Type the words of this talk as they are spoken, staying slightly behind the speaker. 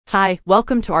Hi,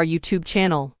 welcome to our YouTube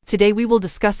channel. Today we will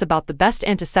discuss about the best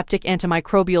antiseptic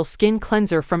antimicrobial skin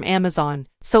cleanser from Amazon.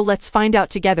 So let's find out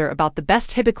together about the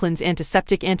best Hibiclens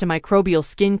antiseptic antimicrobial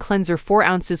skin cleanser 4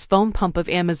 ounces foam pump of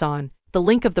Amazon. The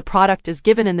link of the product is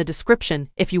given in the description.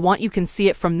 If you want, you can see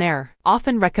it from there.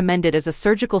 Often recommended as a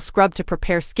surgical scrub to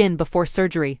prepare skin before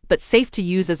surgery, but safe to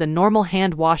use as a normal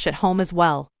hand wash at home as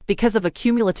well. Because of a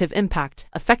cumulative impact,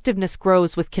 effectiveness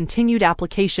grows with continued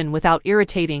application without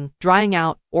irritating, drying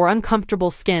out, or uncomfortable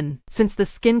skin. Since the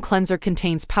skin cleanser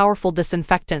contains powerful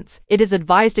disinfectants, it is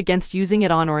advised against using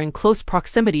it on or in close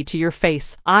proximity to your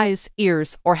face, eyes,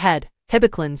 ears, or head.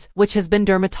 Hibiclens, which has been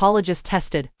dermatologist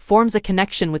tested, forms a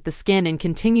connection with the skin and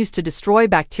continues to destroy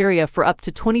bacteria for up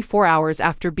to 24 hours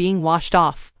after being washed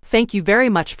off. Thank you very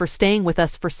much for staying with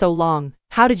us for so long.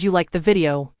 How did you like the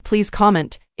video? Please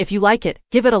comment. If you like it,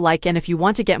 give it a like, and if you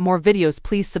want to get more videos,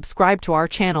 please subscribe to our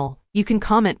channel. You can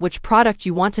comment which product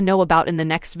you want to know about in the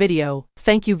next video.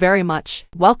 Thank you very much.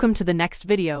 Welcome to the next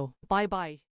video. Bye bye.